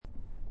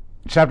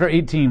chapter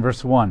 18,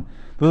 verse 1.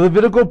 The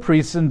Levitical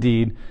priests,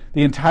 indeed,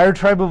 the entire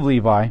tribe of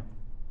Levi,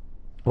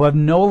 will have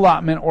no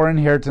allotment or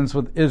inheritance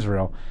with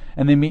Israel,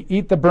 and they may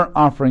eat the burnt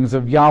offerings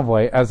of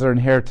Yahweh as their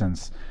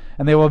inheritance.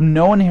 And they will have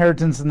no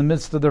inheritance in the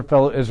midst of their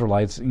fellow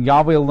Israelites, and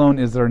Yahweh alone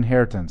is their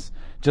inheritance,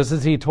 just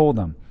as he told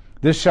them.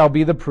 This shall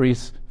be the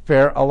priest's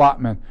fair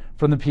allotment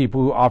from the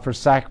people who offer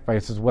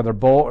sacrifices, whether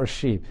bull or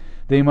sheep.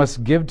 They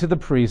must give to the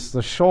priest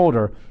the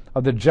shoulder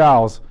of the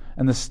jowls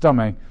and the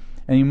stomach,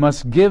 and you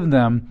must give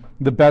them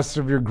the best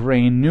of your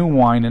grain, new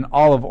wine, and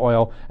olive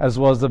oil, as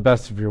well as the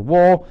best of your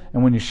wool.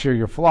 And when you shear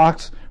your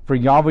flocks, for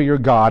Yahweh your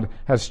God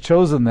has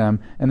chosen them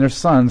and their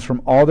sons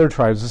from all their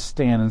tribes to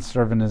stand and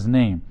serve in his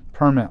name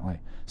permanently.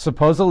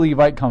 Suppose a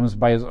Levite comes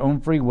by his own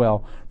free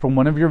will from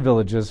one of your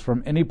villages,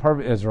 from any part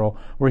of Israel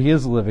where he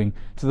is living,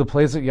 to the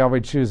place that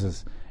Yahweh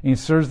chooses, and he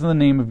serves in the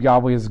name of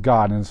Yahweh his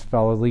God and his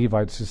fellow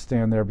Levites who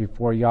stand there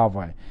before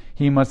Yahweh.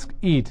 He must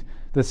eat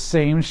the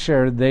same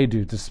share they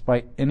do,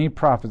 despite any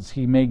profits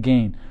he may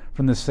gain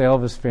from the sale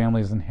of his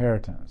family's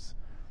inheritance.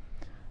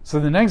 So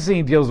the next thing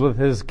he deals with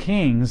his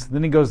kings,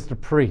 then he goes to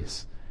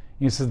priests.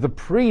 He says the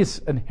priest's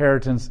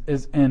inheritance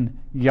is in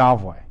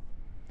Yahweh.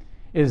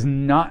 It is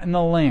not in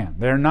the land.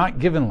 They're not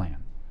given land.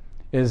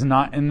 It is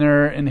not in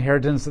their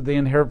inheritance that they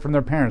inherit from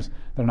their parents.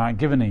 They're not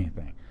given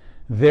anything.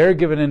 They're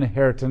given an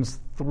inheritance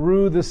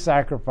through the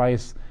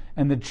sacrifice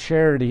and the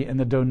charity and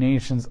the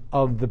donations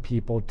of the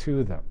people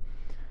to them.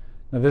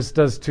 Now this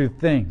does two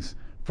things.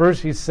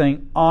 First, he's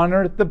saying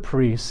honor the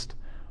priest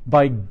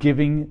by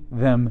giving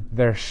them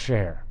their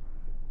share.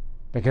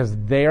 Because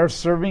they are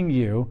serving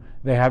you,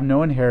 they have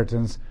no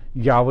inheritance,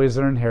 Yahweh is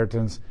their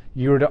inheritance,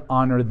 you are to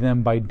honor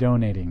them by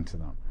donating to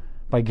them,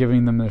 by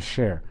giving them their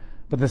share.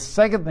 But the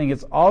second thing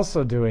it's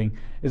also doing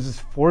is it's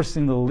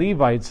forcing the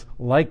Levites,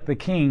 like the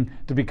king,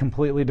 to be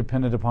completely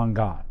dependent upon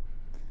God.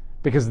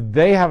 Because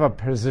they have a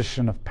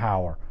position of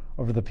power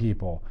over the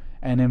people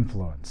and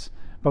influence.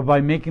 But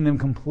by making them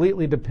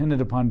completely dependent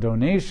upon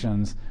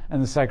donations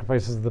and the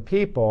sacrifices of the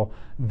people,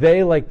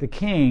 they, like the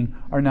king,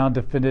 are now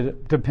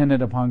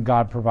dependent upon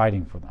God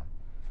providing for them.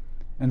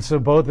 And so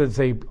both as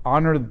they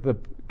honor the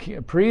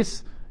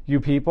priests, you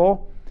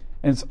people,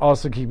 and it's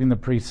also keeping the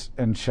priests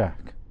in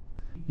check.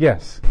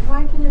 Yes?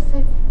 Why can't it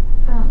say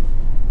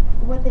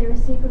what they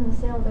receive from the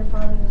sale of their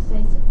father's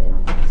estates if they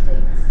don't have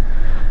estates?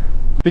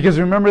 Because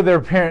remember, their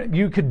parent,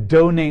 you could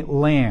donate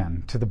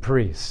land to the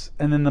priests,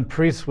 and then the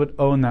priests would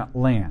own that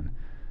land.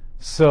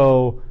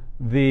 So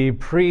the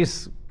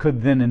priests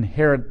could then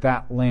inherit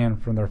that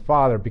land from their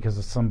father because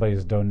of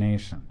somebody's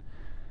donation.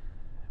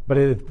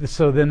 But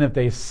so then if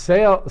they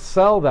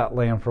sell that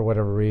land for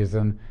whatever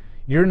reason,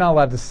 you're not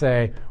allowed to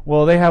say,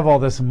 well, they have all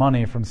this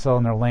money from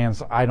selling their land,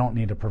 so I don't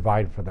need to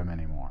provide for them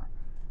anymore.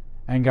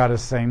 And God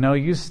is saying, no,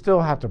 you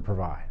still have to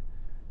provide.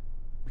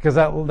 Because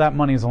that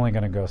money is only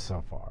going to go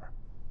so far.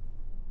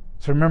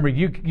 So remember,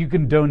 you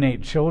can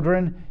donate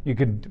children. You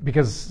could,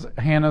 because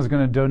Hannah's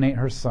going to donate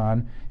her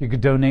son. You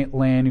could donate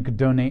land. You could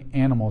donate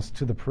animals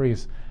to the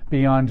priests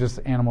beyond just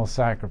animal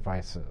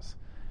sacrifices.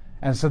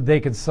 And so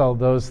they could sell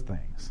those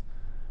things.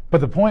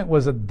 But the point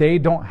was that they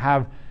don't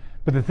have...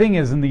 But the thing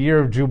is, in the year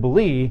of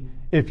Jubilee,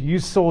 if you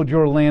sold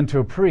your land to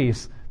a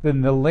priest,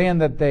 then the land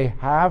that they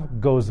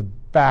have goes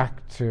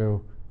back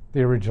to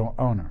the original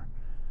owner.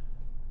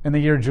 In the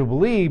year of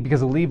Jubilee, because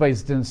the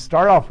Levites didn't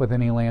start off with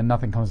any land,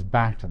 nothing comes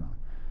back to them.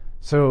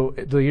 So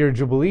the year of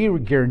Jubilee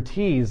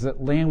guarantees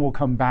that land will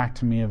come back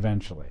to me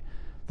eventually.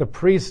 The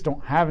priests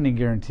don't have any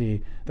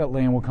guarantee that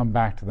land will come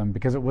back to them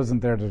because it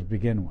wasn't there to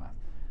begin with.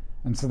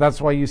 And so that's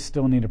why you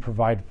still need to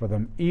provide for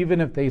them. Even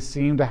if they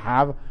seem to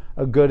have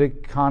a good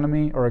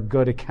economy or a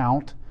good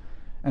account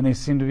and they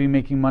seem to be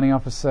making money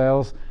off of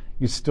sales,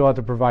 you still have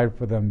to provide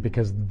for them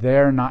because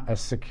they're not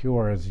as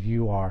secure as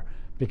you are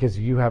because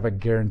you have a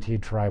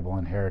guaranteed tribal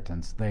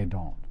inheritance. They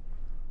don't.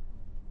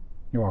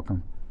 You're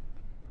welcome.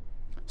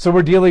 So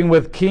we're dealing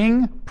with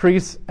king,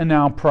 priests, and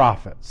now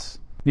prophets.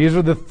 These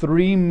are the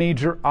three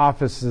major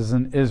offices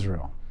in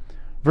Israel.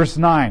 Verse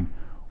 9,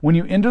 when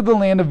you enter the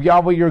land of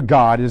Yahweh your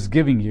God is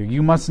giving you,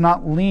 you must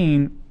not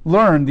learn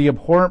the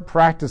abhorrent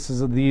practices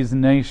of these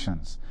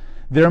nations.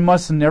 There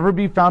must never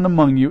be found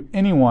among you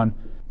anyone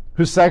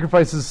who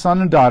sacrifices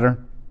son and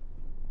daughter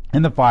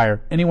in the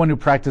fire, anyone who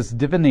practices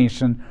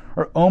divination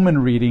or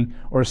omen reading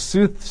or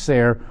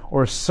soothsayer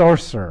or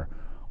sorcerer,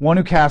 one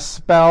who casts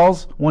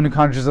spells, one who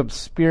conjures up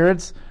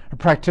spirits, a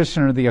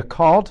practitioner of the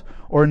occult,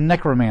 or a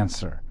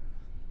necromancer.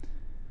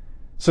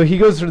 So he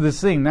goes through this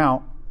thing.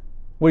 Now,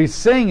 what he's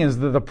saying is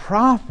that the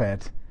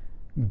prophet,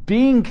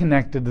 being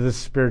connected to the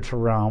spiritual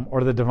realm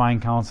or the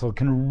divine council,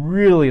 can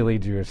really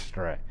lead you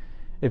astray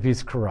if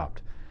he's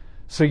corrupt.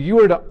 So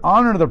you are to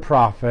honor the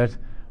prophet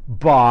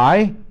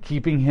by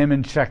keeping him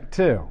in check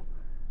too.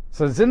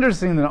 So it's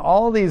interesting that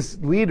all these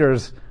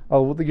leaders,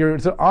 you're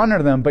to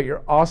honor them, but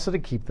you're also to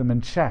keep them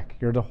in check.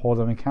 You're to hold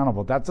them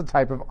accountable. That's a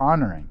type of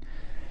honoring.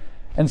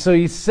 And so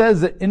he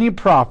says that any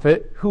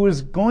prophet who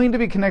is going to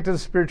be connected to the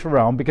spiritual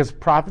realm, because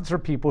prophets are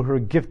people who are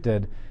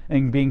gifted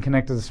in being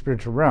connected to the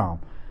spiritual realm,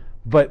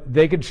 But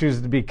they could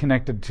choose to be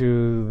connected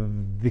to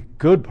the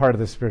good part of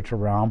the spiritual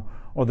realm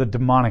or the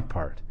demonic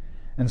part.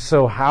 And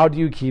so how do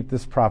you keep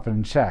this prophet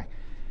in check?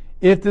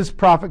 If this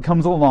prophet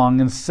comes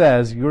along and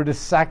says you're to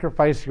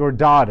sacrifice your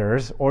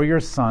daughters or your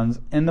sons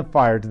in the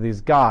fire to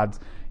these gods,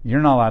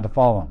 you're not allowed to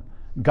follow him.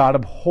 God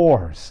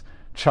abhors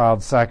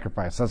child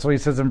sacrifice. That's what he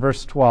says in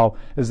verse 12,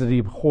 is that he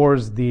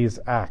abhors these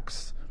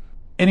acts.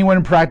 Anyone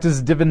who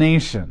practices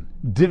divination.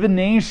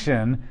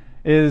 Divination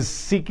is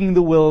seeking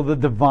the will of the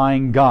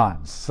divine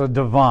gods. So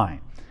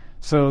divine.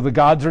 So the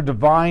gods are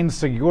divine,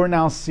 so you're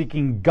now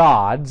seeking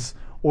gods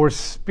or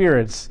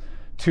spirits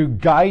to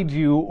guide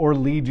you or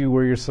lead you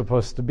where you're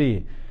supposed to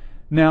be.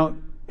 Now,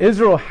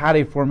 Israel had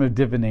a form of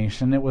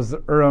divination. It was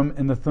the Urim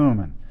and the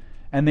Thummim.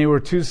 And they were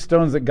two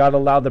stones that God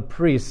allowed the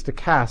priests to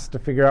cast to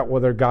figure out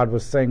whether God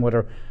was saying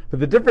whatever. But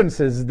the difference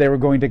is they were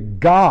going to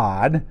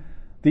God,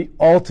 the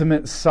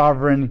ultimate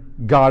sovereign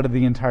God of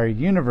the entire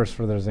universe,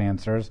 for those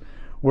answers,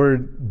 where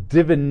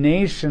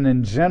divination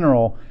in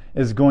general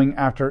is going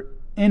after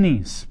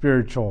any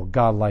spiritual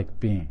godlike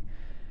being.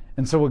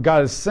 And so what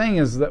God is saying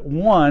is that,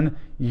 one,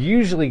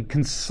 usually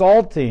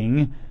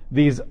consulting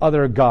these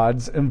other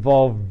gods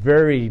involve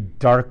very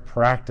dark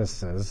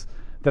practices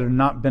that are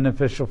not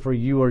beneficial for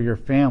you or your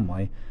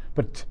family.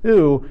 But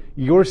two,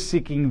 you're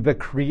seeking the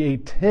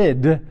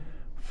created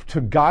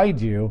to guide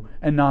you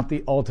and not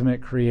the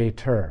ultimate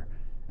creator.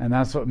 And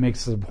that's what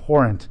makes it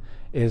abhorrent,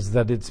 is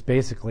that it's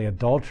basically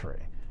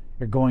adultery.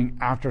 You're going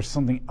after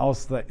something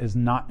else that is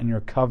not in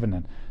your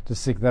covenant to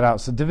seek that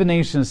out. So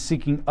divination is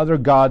seeking other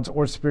gods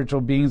or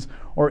spiritual beings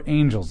or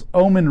angels.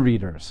 Omen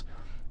readers.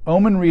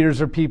 Omen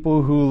readers are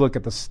people who look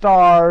at the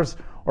stars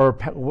or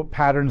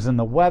patterns in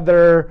the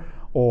weather,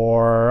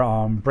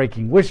 or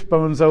breaking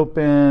wishbones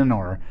open,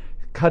 or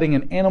cutting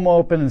an animal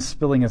open and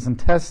spilling its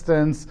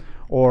intestines,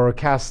 or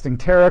casting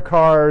tarot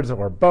cards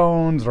or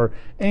bones, or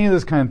any of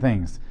those kind of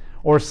things.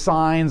 Or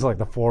signs like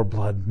the 4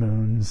 blood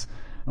moons,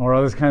 or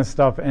all this kind of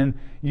stuff. And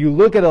you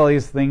look at all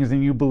these things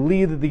and you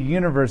believe that the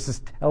universe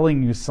is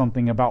telling you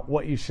something about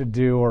what you should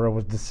do or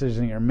what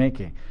decision you're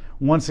making.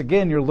 Once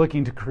again, you're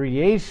looking to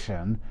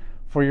creation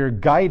for your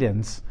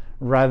guidance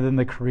rather than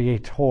the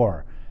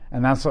creator.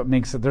 And that's what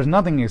makes it, there's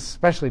nothing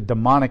especially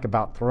demonic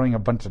about throwing a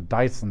bunch of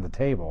dice on the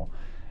table.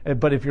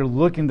 But if you're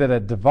looking at a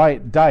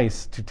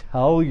dice to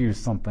tell you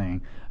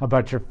something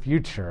about your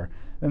future,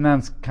 then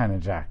that's kind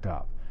of jacked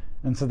up.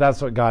 And so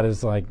that's what God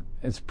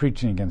is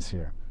preaching against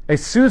here. A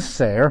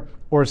soothsayer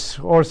or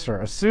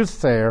sorcerer. A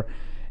soothsayer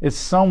is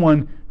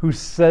someone who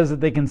says that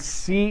they can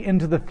see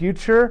into the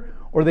future,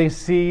 or they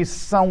see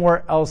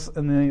somewhere else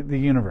in the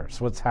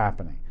universe what's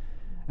happening.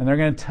 And they're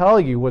going to tell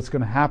you what's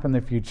going to happen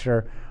in the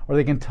future, or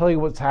they can tell you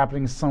what's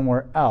happening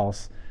somewhere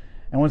else.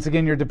 And once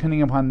again, you're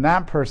depending upon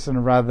that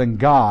person rather than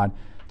God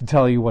to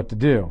tell you what to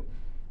do.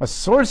 A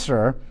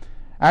sorcerer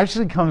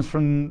actually comes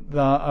from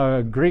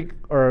the Greek,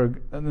 or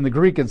in the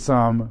Greek it's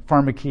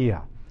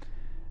pharmakia.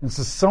 And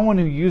so someone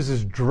who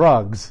uses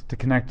drugs to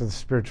connect to the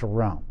spiritual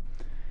realm.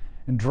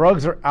 And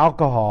drugs or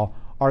alcohol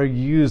are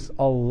used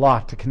a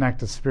lot to connect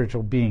to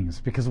spiritual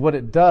beings, because what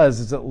it does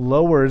is it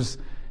lowers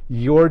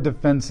your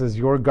defenses,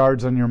 your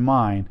guards on your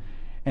mind,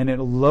 and it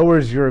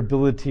lowers your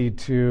ability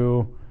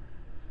to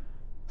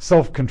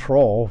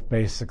self-control,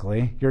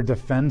 basically, your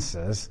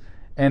defenses,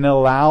 and it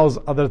allows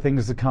other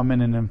things to come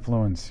in and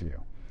influence you.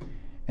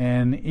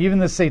 And even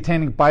the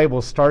Satanic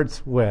Bible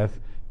starts with,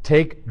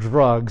 take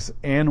drugs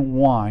and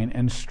wine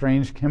and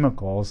strange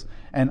chemicals,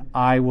 and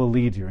I will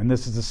lead you. And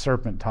this is the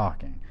serpent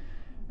talking.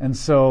 And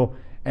so,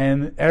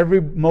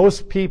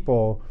 most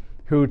people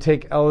who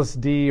take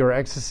LSD or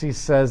ecstasy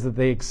says that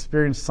they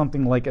experience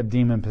something like a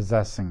demon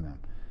possessing them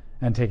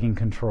and taking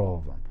control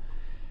of them.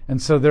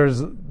 And so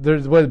there's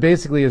what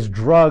basically is,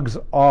 drugs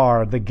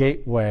are the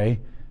gateway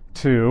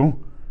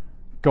to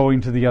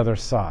going to the other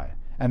side.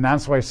 And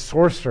that's why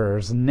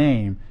sorcerer's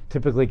name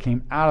typically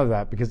came out of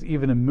that, because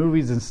even in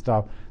movies and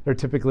stuff, they're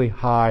typically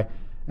high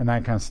and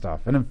that kind of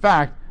stuff. And in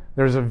fact,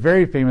 there's a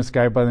very famous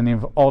guy by the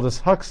name of Aldous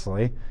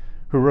Huxley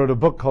who wrote a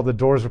book called The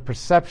Doors of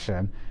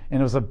Perception, and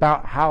it was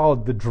about how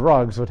the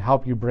drugs would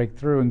help you break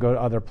through and go to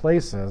other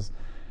places.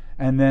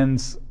 And then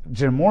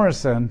Jim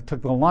Morrison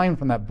took the line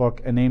from that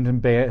book and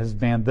named his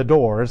band The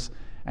Doors,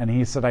 and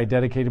he said, I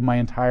dedicated my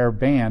entire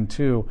band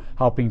to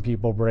helping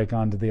people break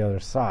onto the other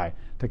side,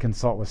 to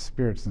consult with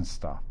spirits and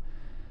stuff.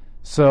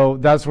 So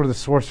that's where the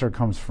sorcerer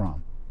comes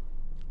from.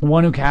 The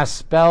one who casts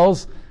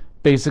spells,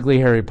 basically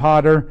Harry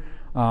Potter,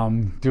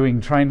 trying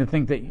to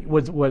think that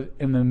what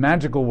in the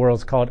magical world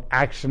is called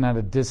action at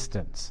a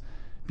distance,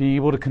 being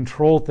able to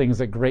control things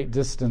at great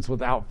distance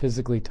without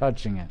physically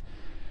touching it.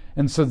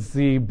 And so it's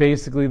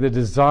basically the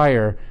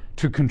desire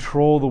to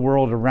control the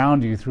world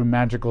around you through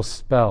magical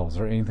spells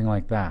or anything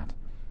like that.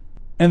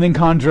 And then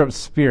conjure up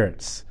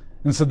spirits.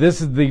 And so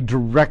this is the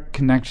direct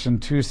connection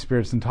to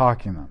spirits and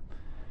talking to them.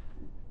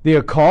 The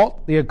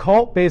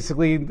occult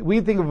basically,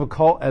 we think of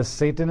occult as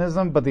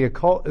Satanism, but the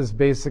occult is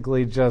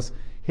basically just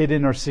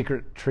hidden or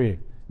secret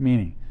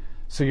meaning.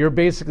 So you're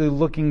basically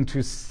looking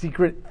to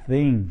secret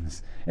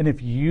things. And if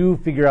you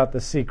figure out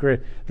the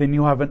secret, then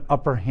you have an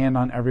upper hand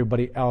on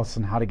everybody else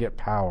on how to get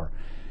power.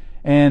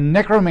 And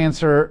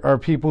necromancer are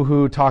people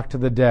who talk to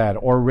the dead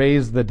or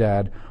raise the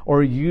dead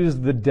or use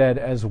the dead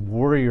as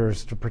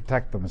warriors to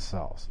protect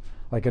themselves,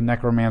 like a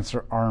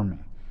necromancer army.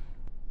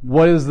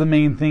 What is the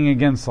main thing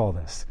against all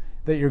this?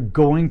 That you're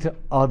going to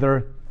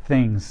other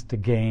things to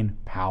gain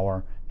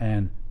power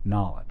and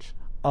knowledge,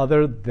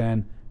 other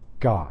than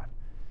God.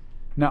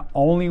 Not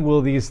only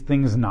will these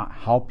things not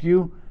help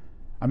you,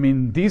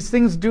 these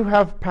things do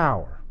have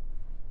power.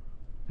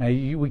 Now,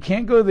 we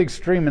can't go to the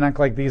extreme and act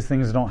like these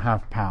things don't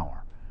have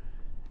power.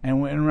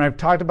 And when I've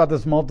talked about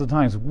this multiple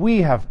times,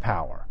 we have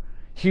power.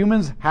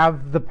 Humans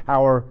have the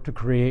power to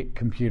create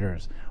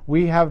computers.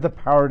 We have the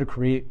power to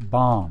create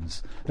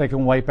bombs that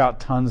can wipe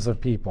out tons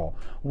of people.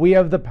 We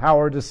have the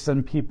power to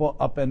send people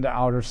up into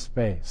outer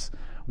space.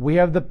 We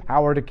have the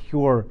power to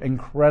cure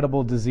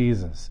incredible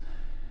diseases.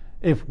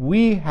 If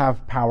we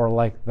have power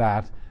like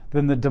that,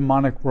 then the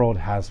demonic world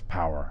has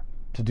power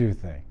to do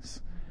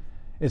things.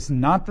 It's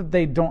not that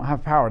they don't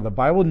have power. The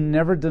Bible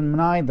never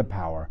denied the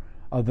power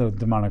of the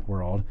demonic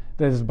world.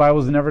 The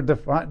Bible's never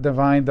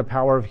denied the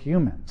power of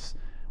humans.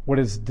 What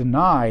is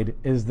denied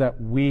is that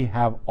we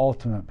have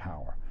ultimate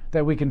power,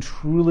 that we can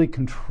truly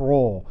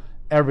control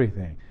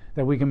everything,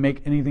 that we can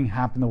make anything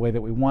happen the way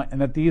that we want,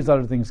 and that these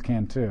other things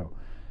can too.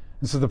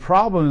 And so the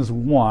problem is,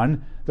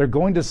 one, they're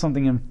going to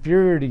something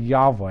inferior to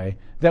Yahweh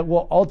that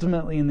will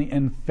ultimately in the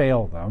end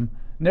fail them.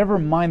 Never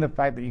mind the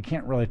fact that you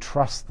can't really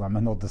trust them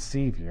and they'll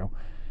deceive you.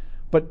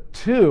 But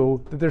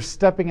two, that they're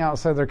stepping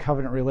outside their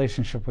covenant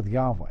relationship with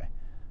Yahweh.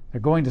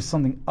 They're going to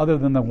something other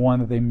than the one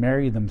that they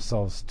married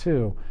themselves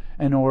to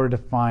in order to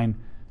find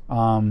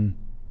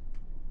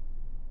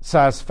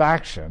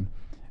satisfaction.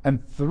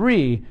 And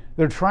three,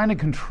 they're trying to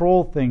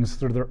control things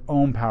through their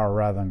own power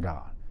rather than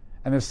God.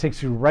 And this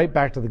takes you right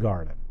back to the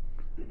garden.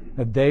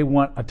 That they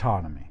want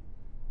autonomy.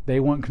 They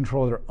want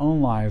control of their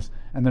own lives,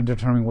 and they're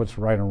determining what's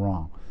right or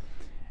wrong.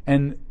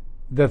 And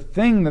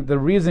the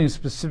reason he's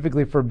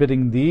specifically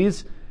forbidding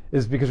these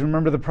is because,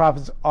 remember, the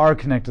prophets are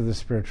connected to the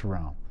spiritual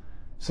realm.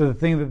 So the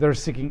thing that they're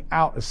seeking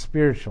out is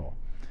spiritual.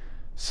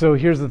 So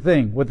here's the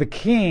thing. With the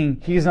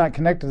king, he's not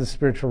connected to the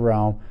spiritual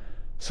realm.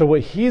 So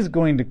what he's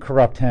going to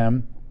corrupt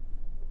him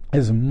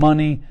is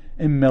money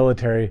and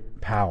military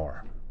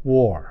power,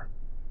 war.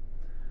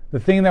 The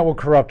thing that will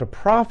corrupt a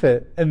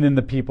prophet and then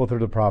the people through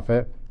the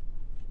prophet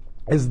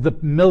is the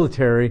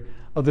military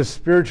of the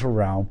spiritual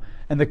realm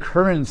and the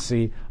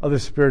currency of the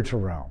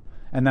spiritual realm.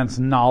 And that's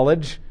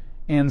knowledge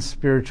and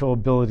spiritual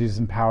abilities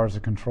and powers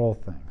to control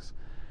things.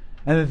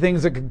 And the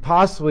things that could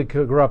possibly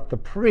corrupt the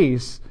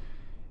priests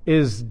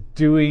is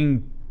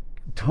doing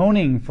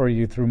toning for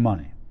you through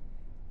money.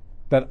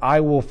 That I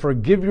will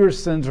forgive your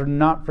sins or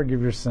not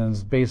forgive your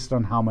sins based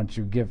on how much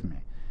you give me.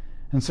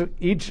 And so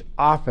each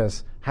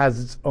office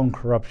has its own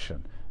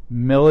corruption.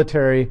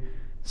 Military,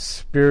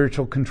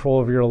 spiritual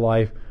control of your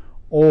life,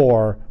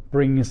 or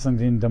bringing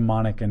something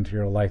demonic into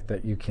your life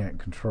that you can't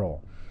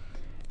control.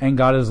 And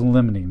God is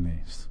limiting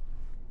these.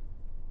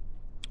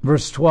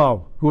 Verse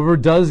 12, whoever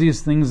does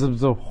these things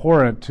is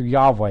abhorrent to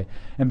Yahweh,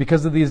 and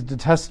because of these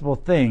detestable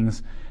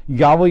things,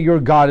 Yahweh your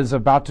God is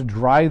about to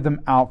drive them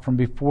out from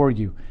before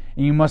you,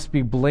 and you must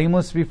be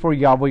blameless before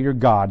Yahweh your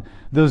God.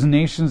 Those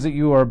nations that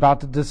you are about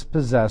to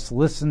dispossess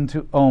listen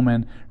to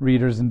omen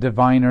readers and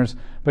diviners,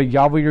 but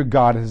Yahweh your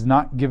God has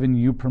not given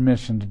you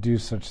permission to do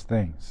such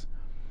things.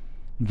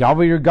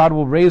 Yahweh your God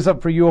will raise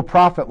up for you a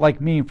prophet like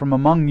me from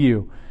among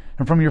you,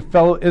 and from your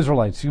fellow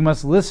Israelites. You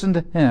must listen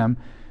to him.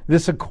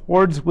 This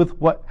accords with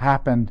what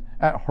happened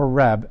at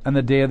Horeb on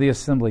the day of the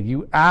assembly.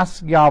 You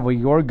ask Yahweh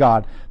your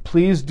God,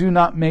 please do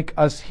not make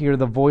us hear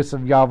the voice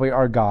of Yahweh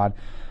our God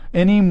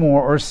any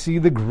more, or see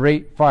the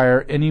great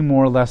fire any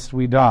more, lest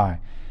we die.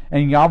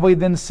 And Yahweh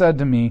then said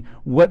to me,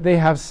 what they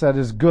have said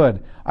is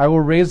good. I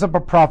will raise up a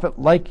prophet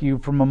like you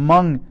from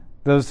among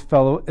those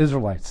fellow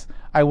Israelites.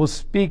 I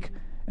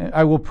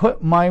will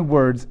put my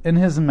words in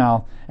his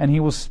mouth, and he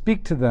will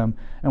speak to them,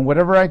 and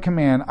whatever I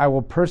command, I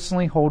will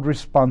personally hold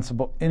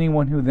responsible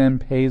anyone who then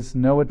pays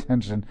no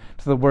attention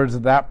to the words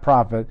of that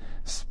prophet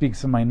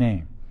speaks in my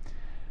name.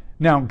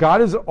 Now, God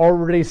has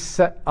already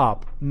set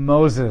up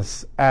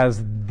Moses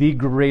as the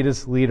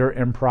greatest leader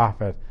and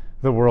prophet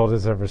the world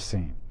has ever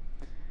seen.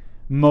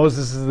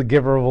 Moses is the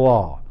giver of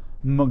law.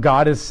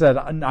 God has said,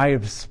 I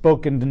have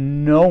spoken to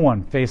no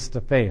one face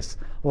to face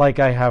like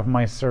I have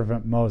my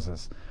servant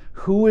Moses.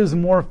 Who is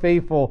more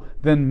faithful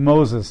than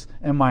Moses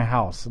in my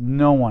house?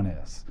 No one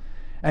is.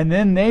 And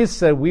then they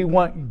said, we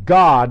want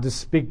God to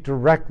speak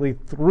directly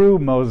through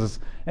Moses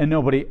and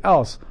nobody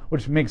else,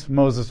 which makes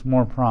Moses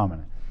more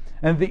prominent.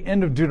 And at the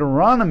end of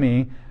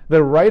Deuteronomy,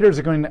 the writers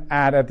are going to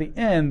add at the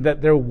end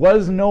that there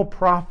was no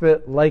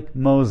prophet like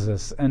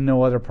Moses, and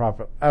no other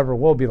prophet ever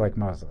will be like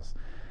Moses.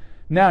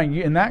 Now,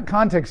 in that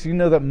context, you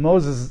know that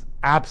Moses is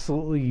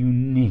absolutely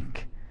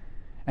unique.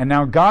 And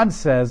now God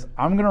says,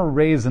 I'm going to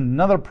raise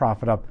another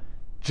prophet up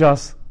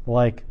just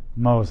like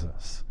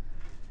Moses.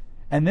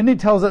 And then he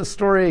tells that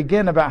story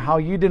again about how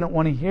you didn't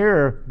want to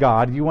hear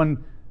God. You want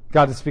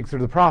God to speak through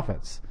the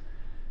prophets.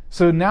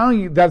 So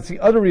now that's the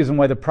other reason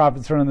why the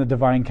prophets are in the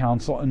divine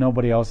council and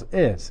nobody else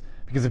is.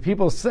 Because the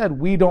people said,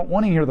 we don't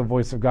want to hear the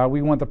voice of God.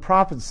 We want the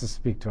prophets to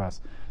speak to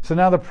us. So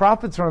now the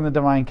prophets are in the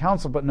divine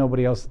council, but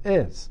nobody else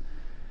is.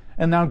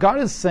 And now God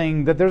is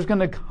saying that there's going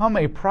to come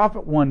a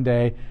prophet one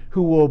day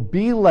who will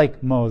be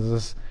like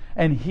Moses,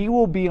 and he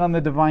will be on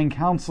the divine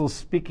council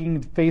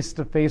speaking face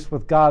to face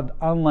with God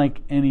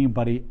unlike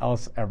anybody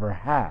else ever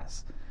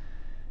has.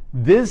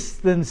 This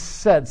then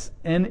sets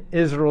in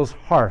Israel's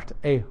heart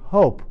a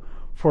hope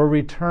for a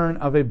return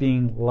of a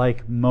being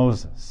like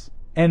Moses.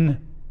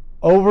 And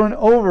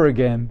over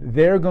again,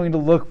 they're going to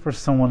look for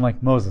someone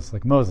like Moses.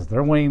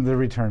 They're waiting the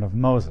return of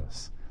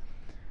Moses.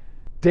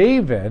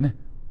 David,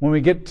 when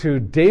we get to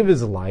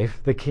David's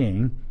life, the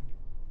king,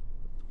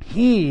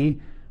 he,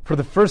 for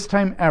the first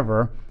time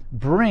ever,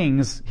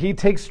 he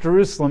takes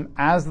Jerusalem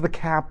as the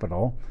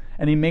capital,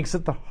 and he makes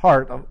it the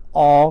heart of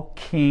all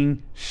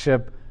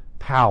kingship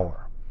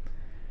power.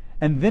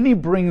 And then he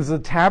brings the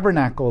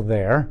tabernacle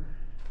there,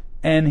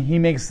 and he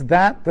makes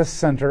that the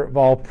center of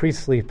all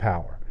priestly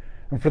power.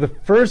 And for the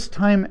first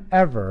time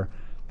ever,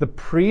 the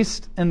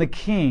priest and the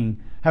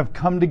king have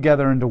come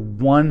together into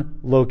one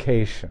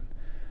location.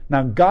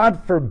 Now,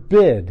 God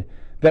forbid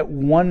that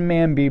one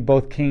man be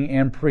both king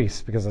and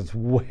priest, because it's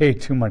way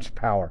too much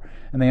power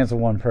in the hands of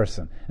one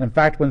person. And in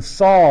fact, when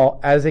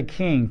Saul, as a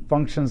king,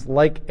 functions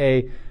like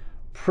a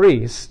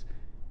priest,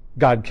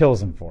 God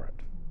kills him for it.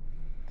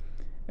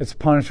 It's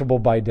punishable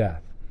by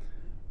death.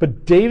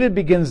 But David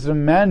begins to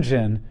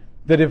imagine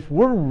that if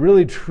we're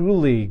really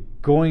truly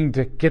going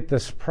to get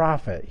this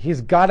prophet,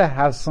 he's got to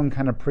have some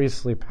kind of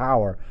priestly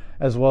power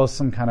as well as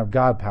some kind of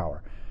God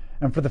power.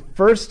 And for the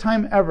first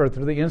time ever,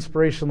 through the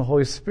inspiration of the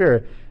Holy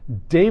Spirit,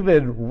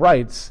 David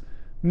writes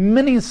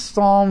many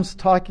psalms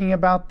talking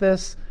about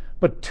this,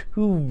 but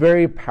two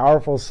very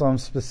powerful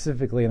psalms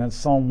specifically, and that's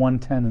Psalm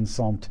 110 and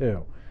Psalm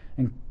 2,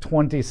 and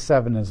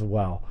 27 as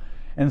well.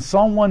 In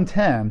Psalm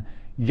 110,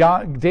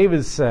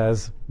 David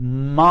says,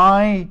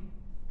 "My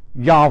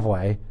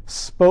Yahweh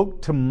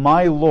spoke to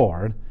my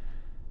Lord,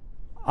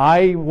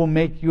 I will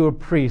make you a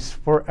priest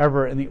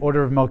forever in the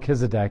order of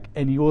Melchizedek,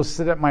 and you will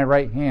sit at my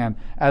right hand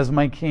as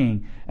my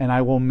king, and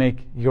I will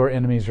make your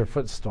enemies your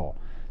footstool."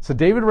 So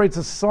David writes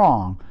a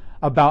song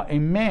about a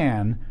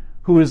man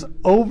who is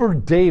over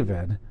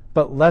David,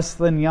 but less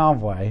than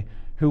Yahweh,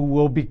 who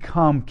will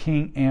become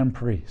king and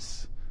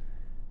priest.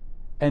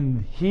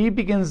 And he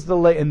begins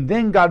to and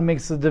then God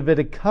makes the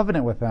Davidic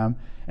covenant with them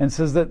and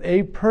says that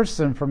a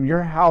person from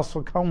your house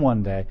will come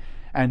one day,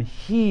 and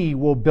he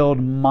will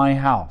build my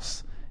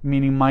house,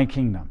 meaning my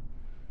kingdom.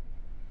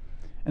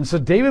 And so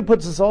David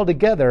puts this all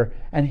together,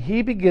 and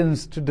he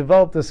begins to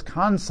develop this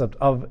concept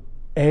of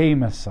a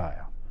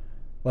Messiah,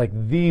 like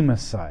the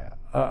Messiah,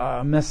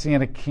 a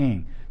messianic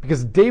king.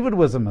 Because David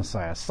was a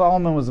Messiah,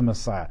 Solomon was a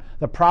Messiah,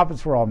 the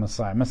prophets were all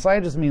Messiah.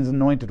 Messiah just means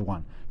anointed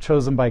one,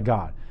 chosen by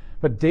God.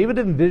 But David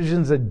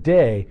envisions a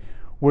day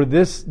where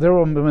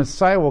a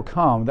Messiah will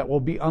come that will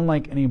be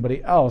unlike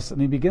anybody else,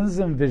 and he begins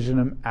to envision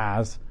him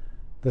as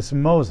this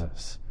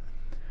Moses.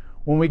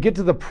 When we get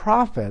to the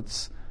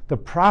prophets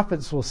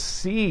will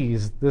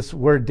seize this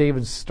where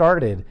David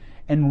started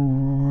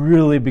and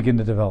really begin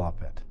to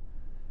develop it.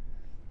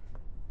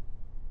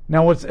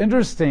 Now, what's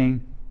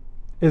interesting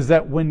is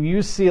that when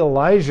you see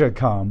Elijah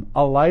come,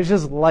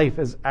 Elijah's life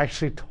is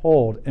actually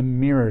told and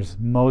mirrors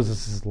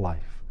Moses'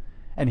 life.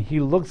 And he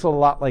looks a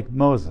lot like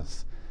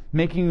Moses,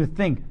 making you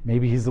think,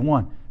 maybe he's the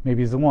one,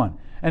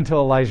 until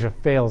Elijah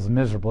fails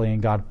miserably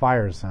and God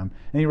fires him.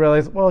 And you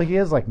realize, well, he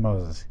is like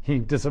Moses. He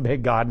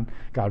disobeyed God and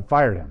God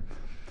fired him.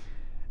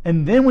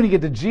 And then when you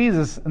get to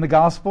Jesus in the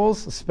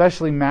Gospels,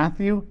 especially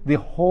Matthew, the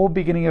whole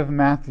beginning of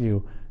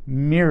Matthew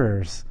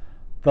mirrors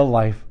the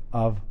life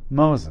of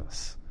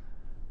Moses.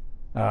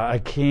 A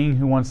king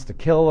who wants to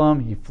kill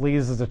him. He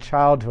flees as a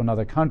child to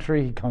another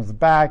country. He comes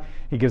back.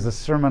 He gives a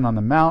Sermon on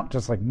the Mount,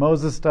 just like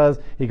Moses does.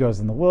 He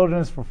goes in the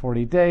wilderness for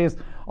 40 days.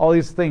 All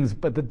these things.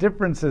 But the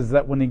difference is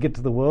that when you get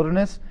to the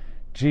wilderness,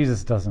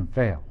 Jesus doesn't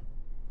fail.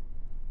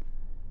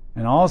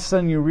 And all of a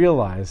sudden you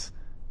realize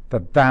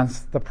that that's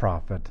the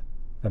prophet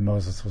that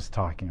Moses was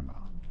talking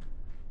about.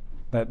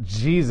 That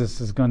Jesus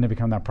is going to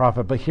become that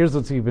prophet. But here's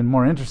what's even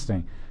more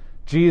interesting.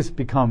 Jesus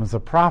becomes a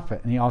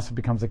prophet, and he also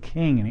becomes a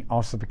king, and he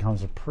also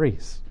becomes a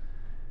priest.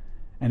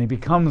 And he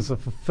becomes the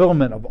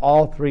fulfillment of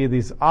all three of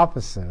these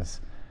offices,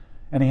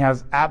 and he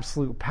has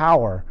absolute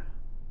power,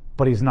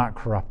 but he's not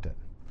corrupted.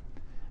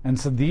 And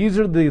so these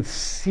are the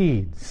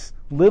seeds,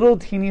 little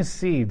teeny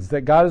seeds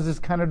that God is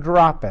just kind of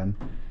dropping,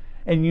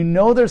 and you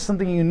know there's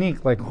something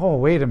unique, like, oh,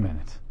 wait a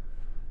minute.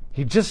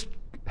 He just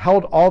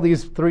held all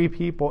these three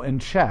people in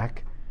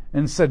check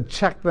and said,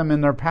 check them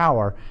in their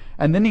power.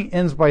 And then he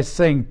ends by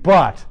saying,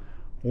 but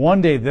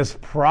one day this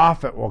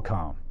prophet will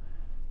come.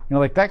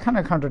 Like that kind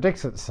of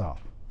contradicts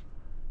itself.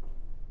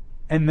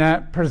 And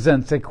that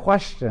presents a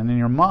question in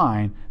your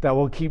mind that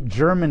will keep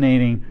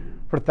germinating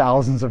for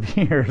thousands of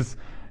years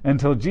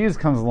until Jesus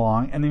comes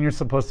along, and then you're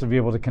supposed to be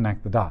able to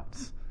connect the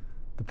dots.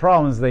 The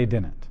problem is they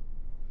didn't.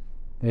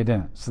 They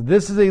didn't. So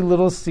this is a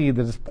little seed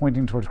that is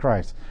pointing towards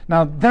Christ.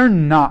 Now, they're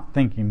not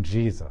thinking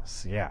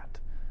Jesus yet.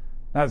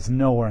 That's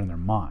nowhere in their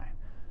mind.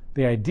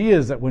 The idea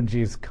is that when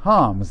Jesus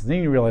comes,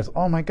 then you realize,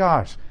 oh my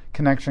gosh,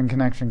 connection.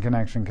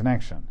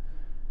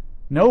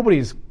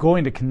 Nobody's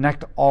going to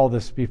connect all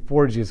this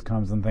before Jesus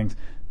comes and thinks,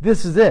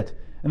 this is it.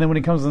 And then when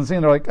he comes on the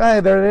scene, they're like,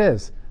 hey, there it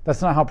is.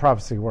 That's not how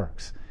prophecy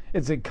works.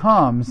 It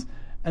comes,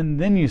 and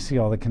then you see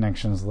all the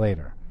connections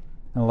later.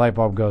 And the light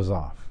bulb goes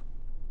off.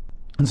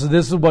 And so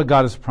this is what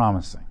God is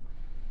promising.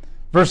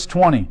 Verse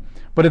 20,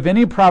 but if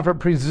any prophet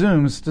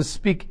presumes to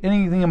speak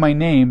anything in my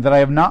name that I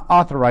have not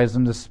authorized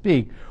him to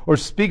speak, or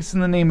speaks in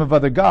the name of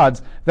other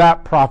gods,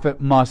 that prophet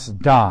must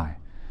die.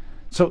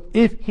 So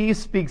if he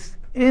speaks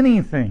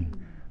anything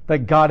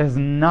that God has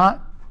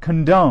not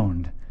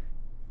condoned,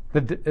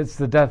 it's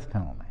the death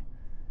penalty.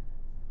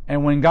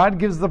 And when God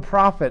gives the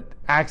prophet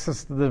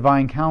access to the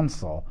divine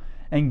counsel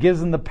and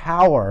gives him the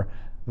power,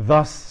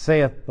 thus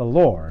saith the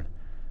Lord,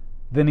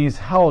 then he's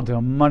held to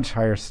a much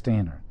higher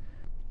standard.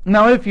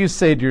 Now if you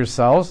say to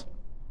yourselves,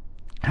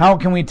 how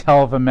can we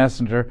tell if a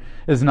messenger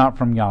is not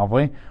from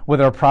Yahweh,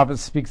 whether a prophet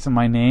speaks in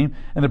my name,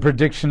 and the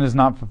prediction is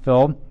not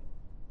fulfilled?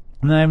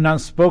 And I have not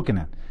spoken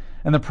it.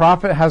 And the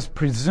prophet has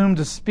presumed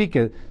to speak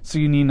it, so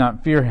you need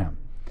not fear him.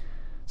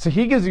 So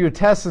he gives you a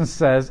test and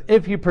says,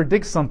 if he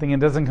predicts something and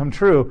doesn't come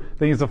true,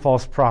 then he's a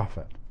false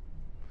prophet.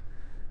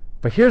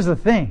 But here's the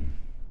thing.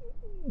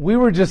 We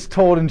were just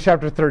told in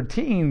chapter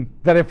 13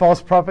 that a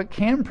false prophet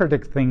can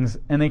predict things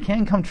and they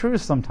can come true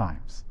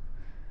sometimes.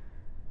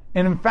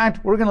 And in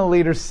fact, we're going to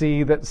later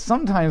see that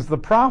sometimes the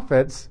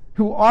prophets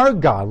who are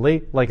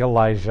godly, like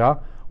Elijah,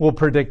 will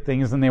predict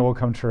things and they will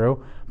come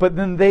true, but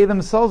then they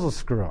themselves will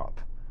screw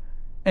up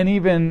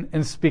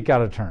and speak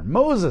out of turn.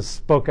 Moses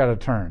spoke out of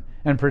turn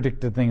and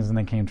predicted things and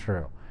they came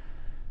true.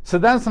 So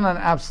that's not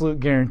an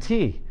absolute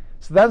guarantee.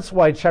 So that's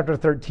why chapter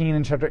 13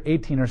 and chapter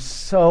 18 are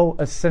so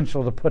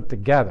essential to put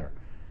together.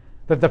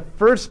 That the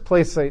first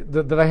place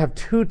that I have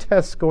two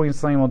tests going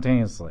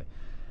simultaneously.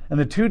 And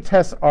the two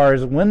tests are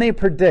is when they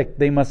predict,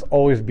 they must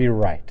always be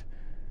right.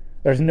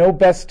 There's no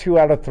best 2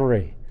 out of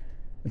 3.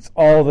 It's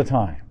all the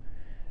time.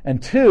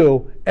 And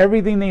 2,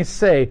 everything they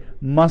say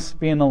must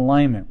be in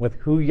alignment with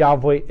who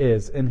Yahweh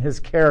is and his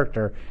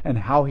character and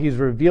how he's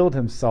revealed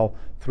himself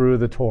through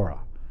the Torah.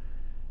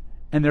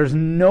 And there's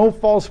no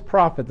false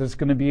prophet that's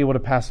going to be able to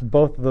pass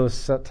both of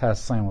those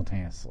tests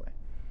simultaneously.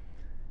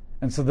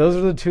 And so those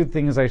are the two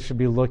things I should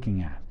be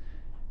looking at.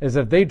 Is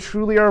if they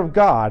truly are of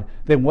God,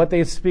 then what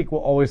they speak will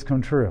always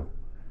come true.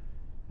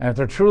 And if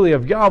they're truly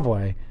of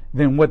Yahweh,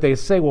 then what they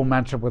say will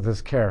match up with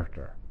his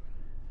character.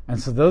 And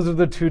so those are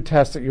the two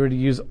tests that you're to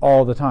use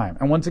all the time.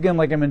 And once again,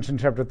 like I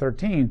mentioned in chapter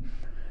 13,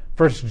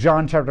 1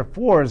 John chapter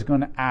 4 is going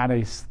to add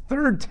a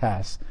third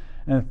test.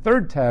 And the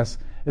third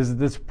test is that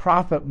this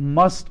prophet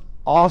must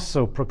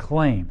also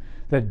proclaim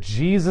that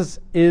Jesus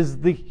is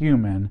the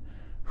human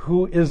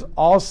who is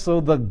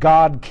also the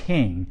God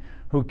King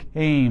who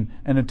came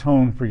and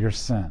atoned for your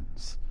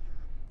sins.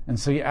 And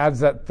so he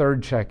adds that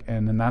third check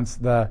in, and that's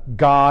the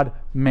God,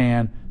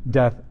 man,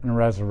 death, and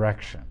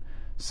resurrection.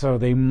 So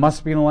they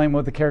must be in alignment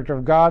with the character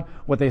of God.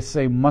 What they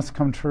say must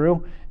come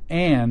true,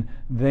 and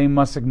they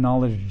must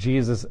acknowledge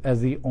Jesus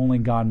as the only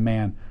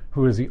God-man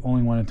who is the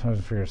only one who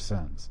atones for your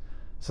sins.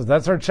 So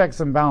that's our checks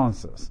and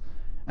balances.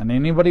 And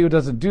anybody who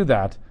doesn't do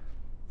that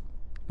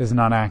is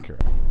not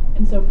accurate.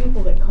 And so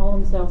people that call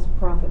themselves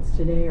prophets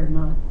today are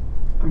not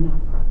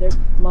prophets. They're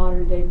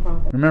modern day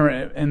prophets. Remember,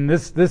 and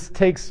this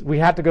takes, we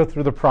have to go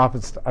through the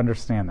prophets to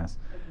understand this.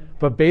 Okay.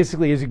 But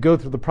basically, as you go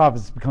through the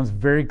prophets, it becomes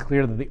very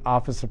clear that the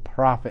office of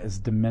prophet is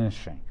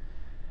diminishing.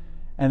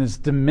 And it's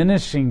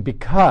diminishing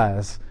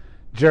because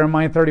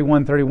Jeremiah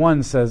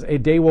 31:31 says, a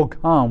day will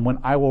come when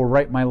I will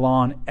write my law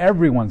on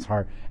everyone's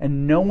heart,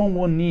 and no one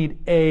will need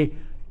a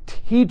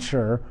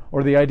teacher,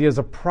 or the idea as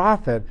a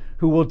prophet,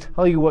 who will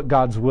tell you what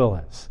God's will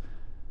is.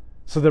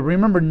 So that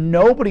remember,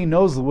 nobody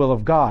knows the will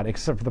of God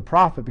except for the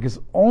prophet, because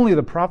only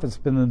the prophet's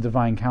been in the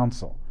divine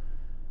council.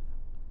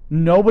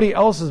 Nobody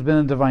else has been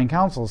in divine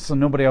council, so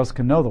nobody else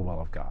can know the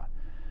will of God.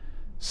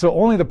 So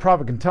only the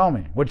prophet can tell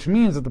me, which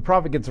means if the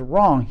prophet gets it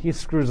wrong, he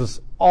screws us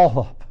all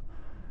up.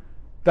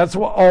 That's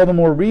all the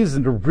more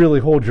reason to really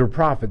hold your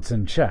prophets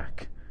in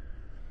check.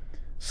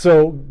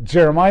 So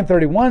Jeremiah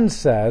 31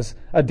 says,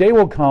 a day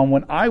will come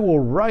when I will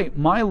write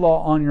my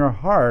law on your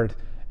heart,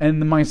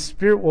 and my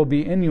spirit will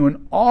be in you,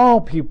 and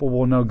all people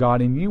will know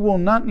God, and you will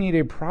not need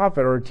a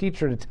prophet or a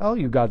teacher to tell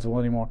you God's will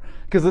anymore,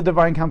 because the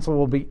divine counsel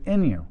will be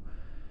in you.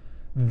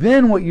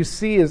 Then what you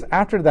see is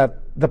after that,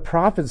 the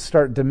prophets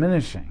start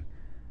diminishing.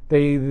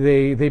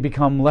 They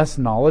become less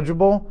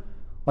knowledgeable.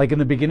 Like in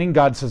the beginning,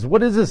 God says,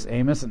 what is this,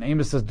 Amos? And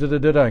Amos says,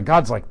 da-da-da-da. And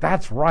God's like,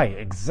 that's right,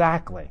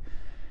 exactly.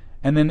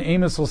 And then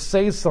Amos will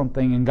say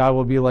something, and God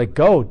will be like,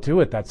 go, do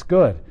it, that's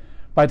good.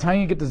 By the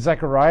time you get to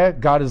Zechariah,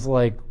 God is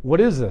like,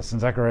 what is this? And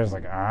Zechariah's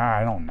like,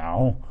 I don't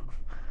know.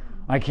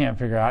 I can't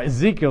figure it out.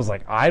 Ezekiel's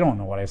like, I don't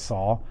know what I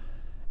saw.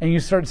 And you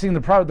start seeing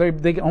the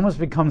prophet, they almost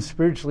become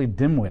spiritually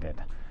dim-witted.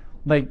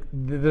 Like,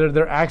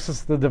 their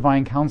access to the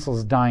divine counsel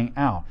is dying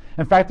out.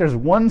 In fact, there's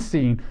one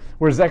scene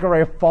where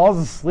Zechariah falls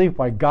asleep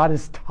while God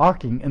is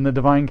talking in the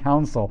divine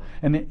counsel,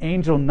 and the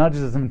angel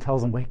nudges him and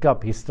tells him, wake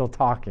up, he's still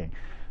talking.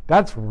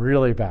 That's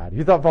really bad.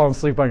 You thought falling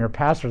asleep on your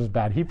pastor was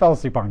bad. He fell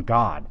asleep on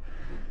God.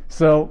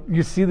 So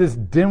you see this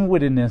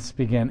dim-wittedness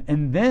begin,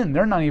 and then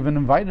they're not even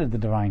invited to the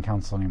divine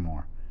council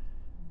anymore.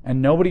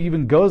 And nobody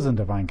even goes in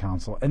divine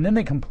council. And then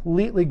they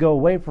completely go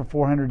away for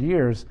 400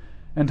 years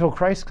until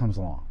Christ comes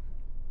along.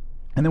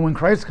 And then when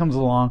Christ comes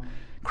along,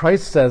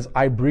 Christ says,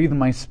 I breathe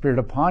my spirit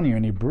upon you.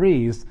 And he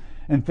breathes,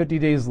 and 50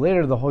 days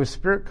later the Holy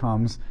Spirit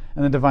comes,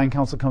 and the divine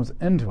council comes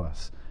into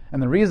us.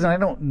 And the reason I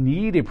don't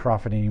need a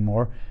prophet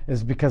anymore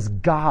is because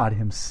God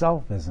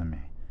himself is in me.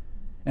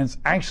 And it's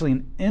actually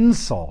an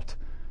insult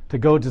to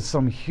go to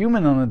some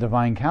human on the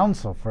divine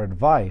council for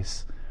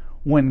advice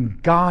when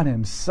God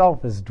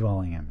himself is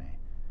dwelling in me.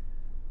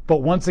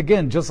 But once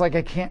again, just like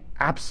I can't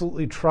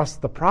absolutely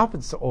trust the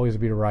prophets to always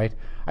be right,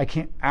 I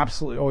can't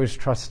absolutely always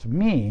trust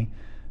me.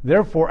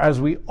 Therefore,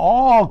 as we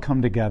all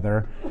come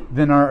together,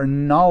 then our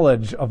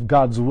knowledge of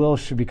God's will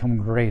should become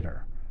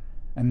greater.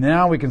 And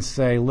now we can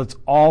say, let's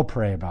all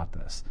pray about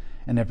this.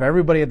 And if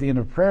everybody at the end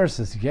of prayer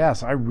says,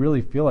 yes, I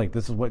really feel like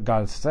this is what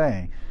God is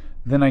saying,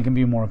 then I can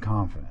be more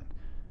confident.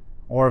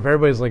 Or if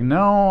everybody's like,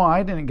 no,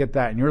 I didn't get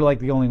that, and you're like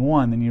the only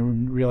one, then you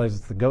realize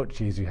it's the goat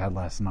cheese you had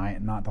last night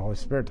and not the Holy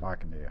Spirit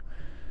talking to you.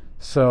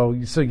 So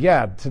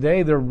yeah,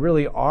 today there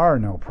really are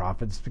no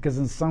prophets because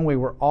in some way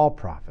we're all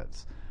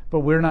prophets.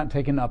 But we're not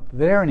taken up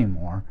there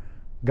anymore.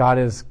 God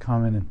has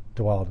come in and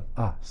dwelled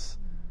us.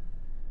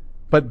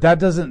 But that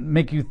doesn't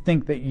make you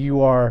think that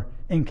you are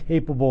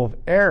incapable of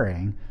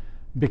erring,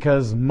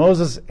 because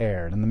Moses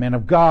erred, and the man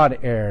of God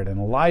erred, and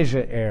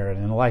Elijah erred,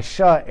 and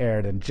Elisha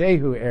erred, and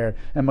Jehu erred,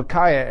 and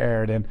Micaiah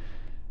erred, and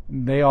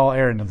they all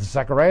erred, and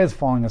Zechariah is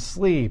falling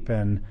asleep,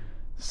 and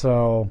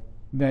so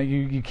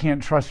you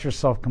can't trust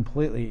yourself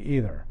completely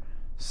either.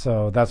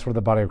 So that's where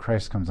the body of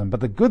Christ comes in. But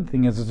the good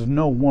thing is there's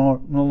no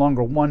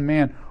longer one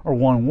man or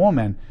one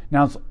woman.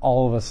 Now it's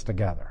all of us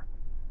together.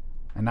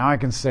 And now I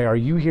can say, are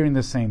you hearing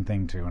the same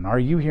thing too? And are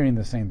you hearing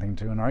the same thing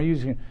too? And are you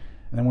hearing?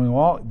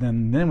 And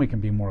then we can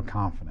be more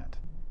confident.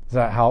 Does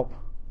that help?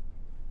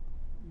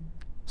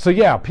 So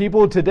yeah,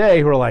 people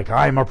today who are like,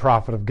 I'm a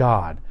prophet of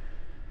God.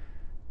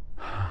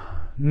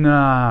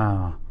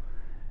 Nah.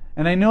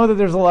 And I know that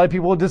there's a lot of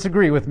people who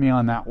disagree with me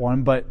on that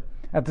one, but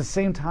at the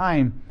same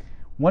time,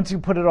 once you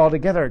put it all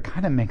together, it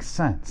kind of makes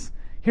sense.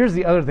 Here's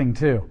the other thing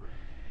too.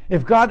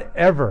 If God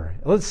ever,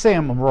 let's say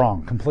I'm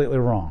wrong, completely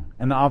wrong,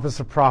 and the office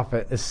of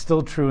prophet is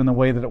still true in the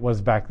way that it was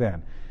back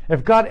then.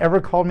 If God ever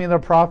called me the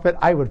prophet,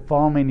 I would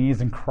fall on my knees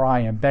and cry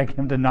and beg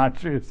him to not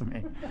choose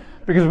me.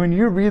 Because when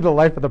you read the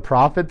life of the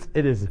prophets,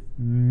 it is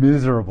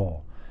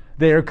miserable.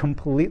 They are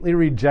completely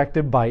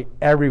rejected by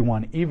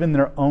everyone, even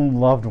their own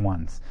loved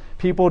ones.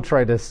 People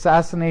try to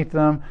assassinate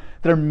them.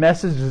 Their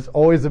message is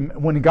always,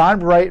 when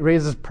God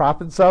raises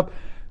prophets up,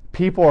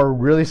 people are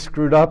really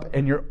screwed up,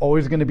 and you're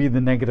always going to be the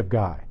negative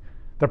guy.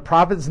 The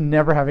prophets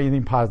never have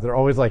anything positive. They're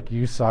always like,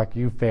 you suck,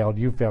 you failed.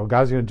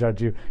 God's going to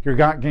judge you. You're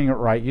not getting it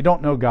right. You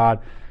don't know God.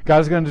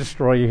 God's going to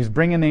destroy you. He's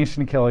bringing a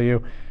nation to kill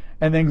you.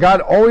 And then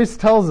God always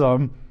tells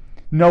them,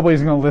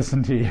 nobody's going to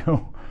listen to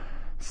you.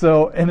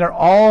 So, and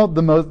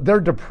they're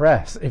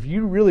depressed. If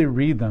you really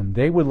read them,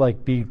 they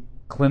would be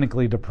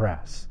clinically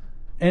depressed.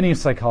 Any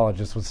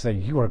psychologist would say,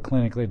 you are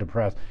clinically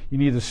depressed. You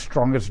need the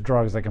strongest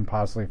drugs they can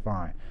possibly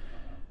find.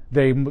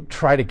 They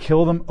try to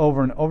kill them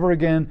over and over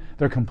again.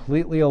 They're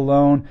completely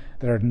alone.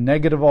 They're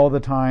negative all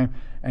the time.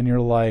 And you're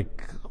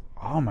like,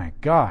 oh my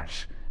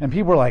gosh. And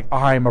people are like,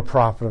 I'm a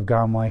prophet of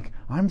God. I'm like,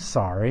 I'm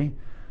sorry.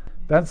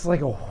 That's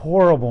like a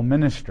horrible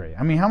ministry.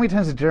 I mean, how many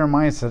times did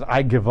Jeremiah said,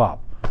 I give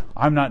up.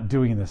 I'm not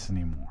doing this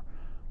anymore.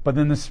 But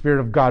then the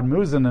Spirit of God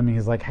moves in him. And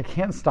he's like, I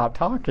can't stop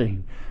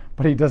talking.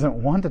 But he doesn't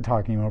want to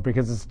talk anymore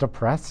because it's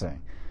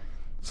depressing.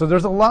 So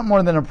there's a lot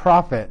more than a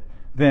prophet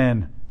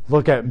than,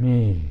 look at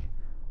me.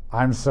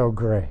 I'm so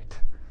great.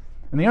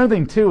 And the other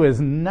thing, too, is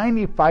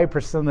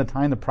 95% of the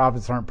time the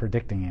prophets aren't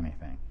predicting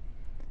anything.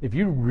 If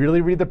you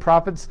really read the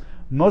prophets,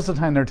 most of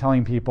the time they're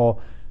telling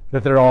people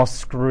that they're all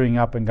screwing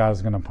up and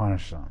God's going to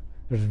punish them.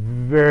 There's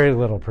very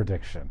little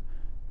prediction.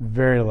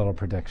 Very little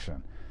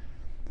prediction.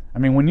 I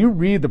mean, when you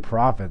read the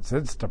prophets,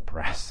 it's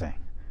depressing.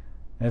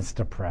 It's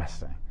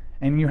depressing.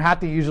 And you have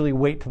to usually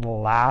wait to the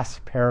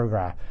last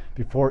paragraph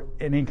before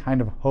any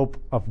kind of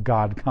hope of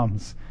God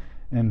comes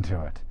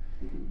into it.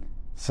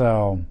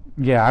 So,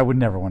 yeah, I would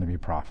never want to be a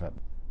prophet.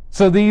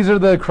 So these are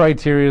the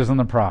criteria on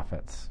the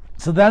prophets.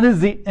 So that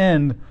is the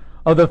end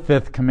of the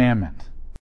fifth commandment.